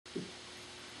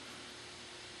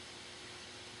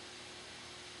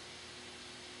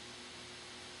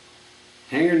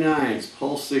Hangar 9's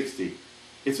Pulse 60.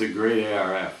 It's a great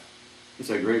ARF. It's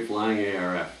a great flying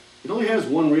ARF. It only has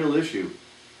one real issue.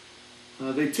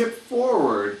 They tip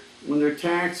forward when they're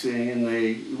taxiing and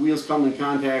the wheels come in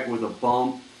contact with a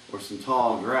bump or some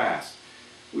tall grass.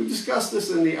 We've discussed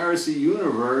this in the RC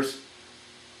universe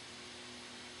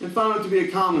and found it to be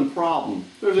a common problem.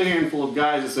 There's a handful of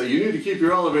guys that say, you need to keep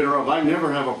your elevator up, I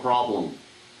never have a problem.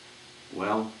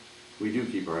 Well, we do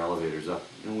keep our elevators up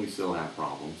and we still have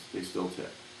problems. They still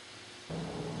tip.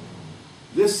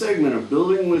 This segment of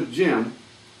Building with Jim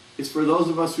is for those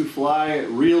of us who fly at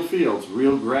real fields,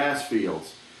 real grass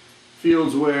fields.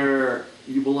 Fields where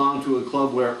you belong to a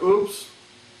club where, oops,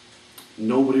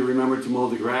 nobody remembered to mow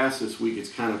the grass this week, it's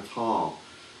kind of tall.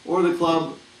 Or the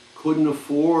club couldn't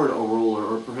afford a roller,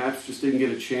 or perhaps just didn't get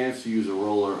a chance to use a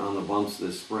roller on the bumps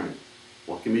this spring.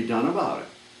 What can be done about it?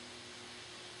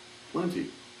 Plenty.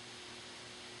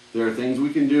 There are things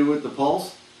we can do with the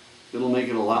Pulse that'll make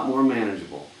it a lot more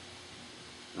manageable.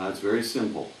 It's very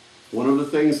simple. One of the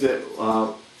things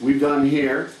that we've done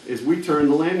here is we turn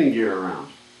the landing gear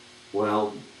around.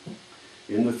 Well,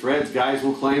 in the threads, guys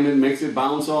will claim it makes it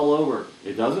bounce all over.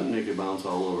 It doesn't make it bounce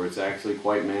all over. It's actually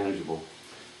quite manageable.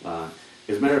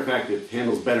 As a matter of fact, it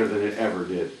handles better than it ever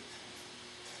did.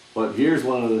 But here's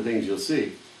one of the things you'll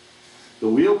see. The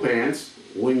wheel pants,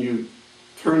 when you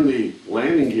turn the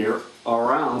landing gear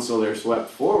around so they're swept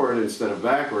forward instead of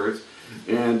backwards,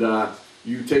 and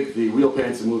you take the wheel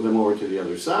pants and move them over to the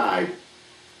other side,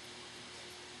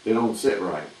 they don't sit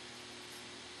right.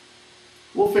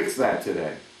 We'll fix that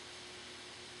today.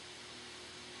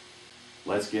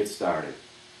 Let's get started.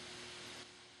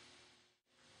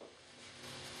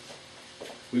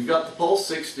 We've got the Pulse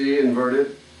 60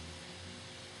 inverted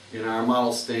in our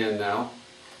model stand now,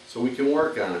 so we can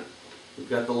work on it. We've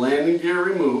got the landing gear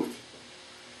removed.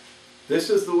 This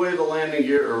is the way the landing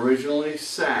gear originally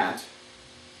sat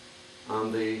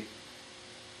on the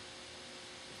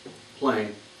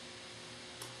plane.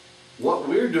 What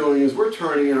we're doing is we're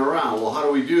turning it around. Well, how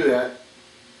do we do that?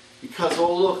 Because,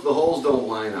 oh look, the holes don't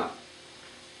line up.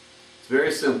 It's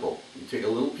very simple. You take a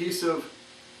little piece of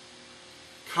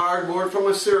cardboard from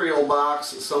a cereal box,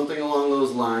 something along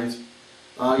those lines.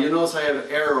 You notice I have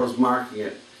arrows marking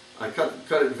it. I cut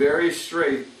it very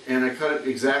straight, and I cut it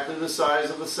exactly the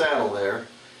size of the saddle there.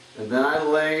 And then I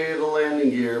lay the landing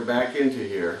gear back into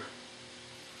here.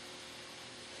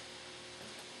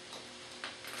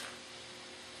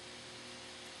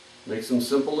 Make some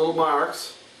simple little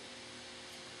marks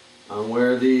on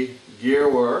where the gear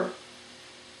were.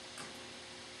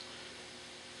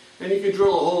 And you can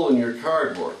drill a hole in your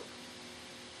cardboard.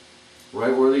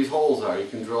 Right where these holes are, you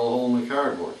can drill a hole in the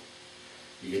cardboard.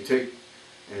 You can take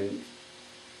and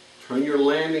turn your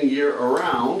landing gear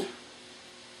around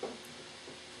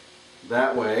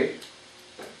that way.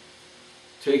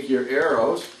 Take your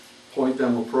arrows, point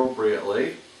them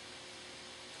appropriately.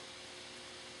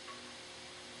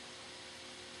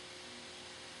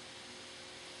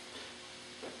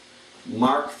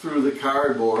 Mark through the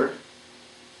cardboard,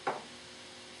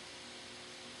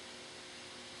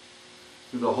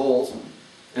 through the holes,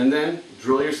 and then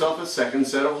drill yourself a second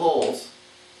set of holes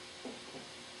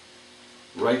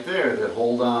right there that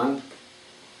hold on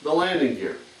the landing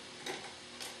gear.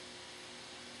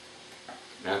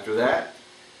 After that,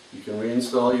 you can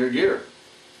reinstall your gear.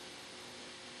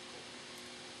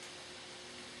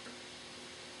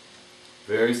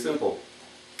 Very simple.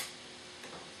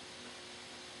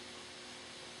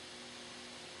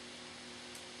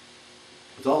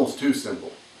 It's almost too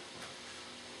simple.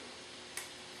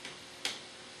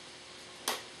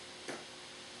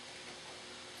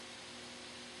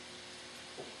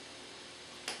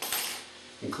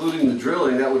 Including the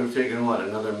drilling, that would have taken, what,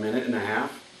 another minute and a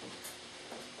half?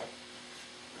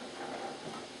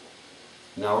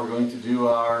 Now we're going to do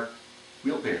our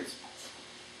wheel pants.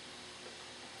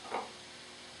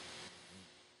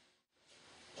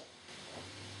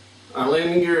 Our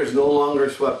landing gear is no longer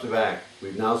swept back.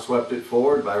 We've now swept it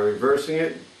forward by reversing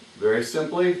it, very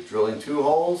simply, drilling 2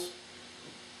 holes.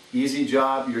 Easy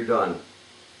job, you're done.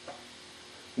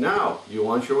 Now, you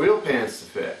want your wheel pants to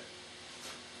fit.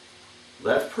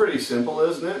 That's pretty simple,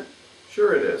 isn't it?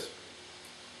 Sure it is.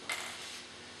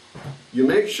 You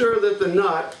make sure that the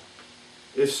nut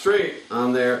is straight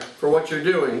on there for what you're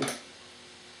doing.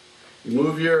 You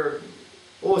move your,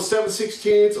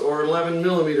 7/16 or 11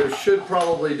 millimeters should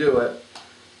probably do it.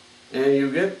 And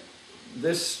you get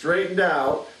this straightened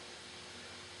out.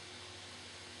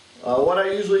 What I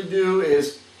usually do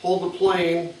is hold the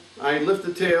plane, I lift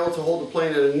the tail to hold the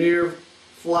plane at a near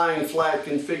flying flat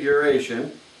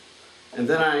configuration. And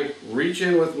then I reach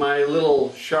in with my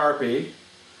little Sharpie,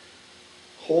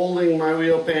 holding my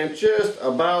wheel pan just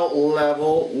about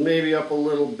level, maybe up a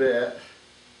little bit.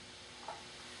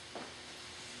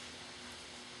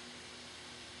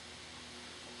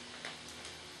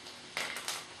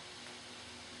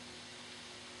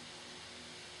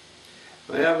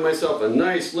 I have myself a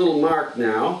nice little mark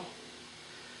now.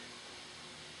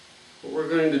 What we're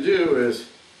going to do is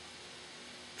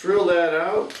drill that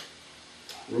out,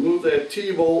 remove that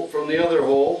T-bolt from the other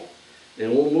hole,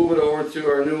 and we'll move it over to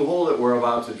our new hole that we're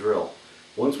about to drill.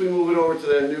 Once we move it over to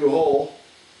that new hole,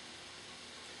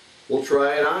 we'll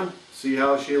try it on, see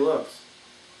how she looks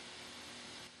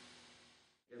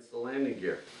against the landing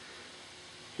gear.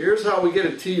 Here's how we get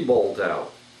a T-bolt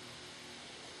out.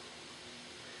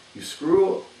 You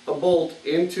screw a bolt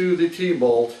into the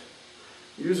T-bolt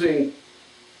using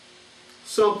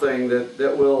something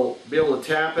that will be able to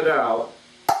tap it out.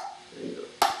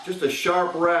 Just a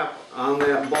sharp rap on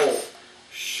that bolt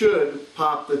should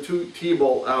pop the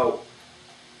T-bolt out.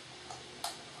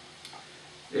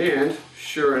 And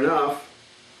sure enough,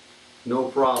 no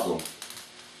problem.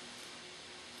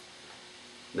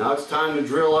 Now it's time to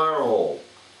drill our hole.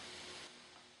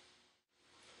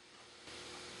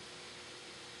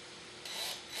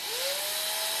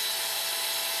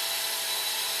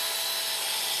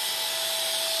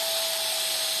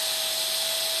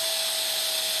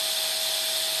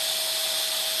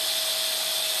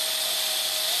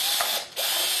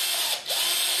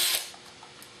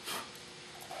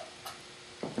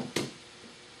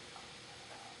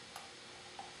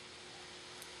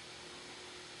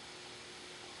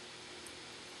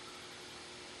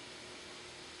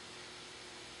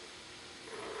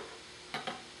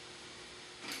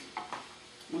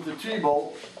 With the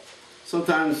T-bolt,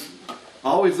 sometimes,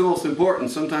 always the most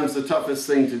important, sometimes the toughest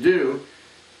thing to do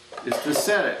is to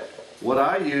set it. What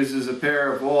I use is a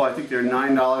pair of, I think they're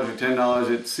 $9 or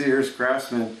 $10 at Sears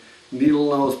Craftsman needle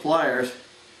nose pliers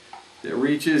that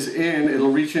reaches in.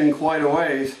 It'll reach in quite a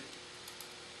ways,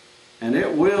 and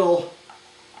it will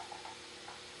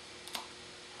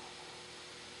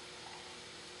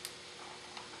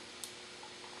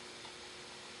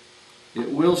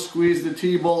squeeze the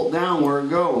T-bolt down where it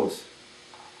goes.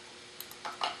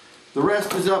 The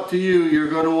rest is up to you. You're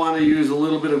going to want to use a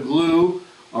little bit of glue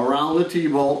around the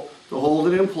T-bolt to hold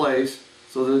it in place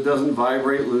so that it doesn't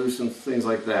vibrate loose and things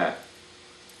like that.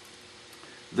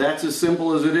 That's as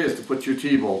simple as it is to put your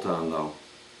T-bolt on, though.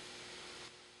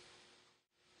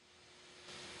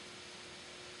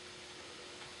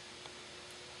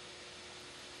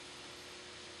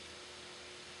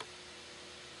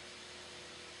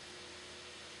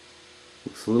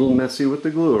 Looks a little messy with the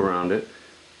glue around it,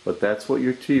 but that's what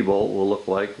your T-bolt will look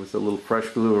like with a little fresh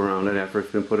glue around it after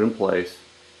it's been put in place.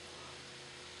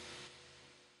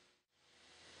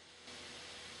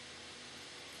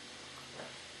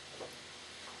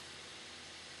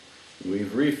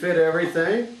 We've refit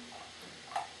everything,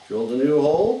 drilled a new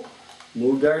hole,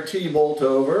 moved our T-bolt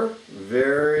over.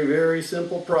 Very, very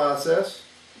simple process.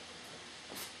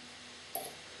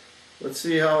 Let's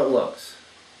see how it looks.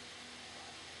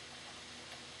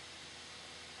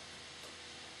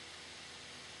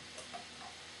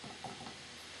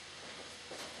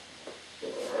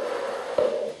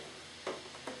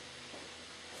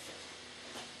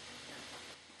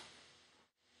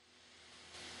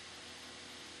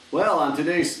 Well, on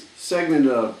today's segment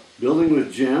of Building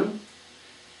with Jim,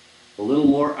 a little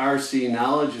more RC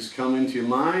knowledge has come into your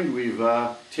mind. We've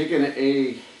taken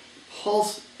a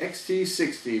Pulse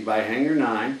XT-60 by Hangar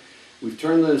 9. We've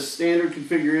turned the standard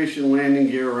configuration landing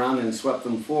gear around and swept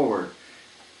them forward.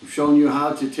 We've shown you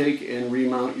how to take and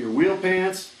remount your wheel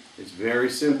pants. It's very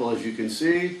simple, as you can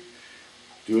see.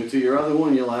 Do it to your other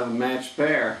one, you'll have a matched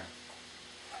pair.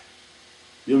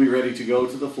 You'll be ready to go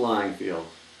to the flying field.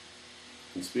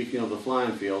 And speaking of the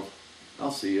flying field,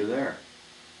 I'll see you there.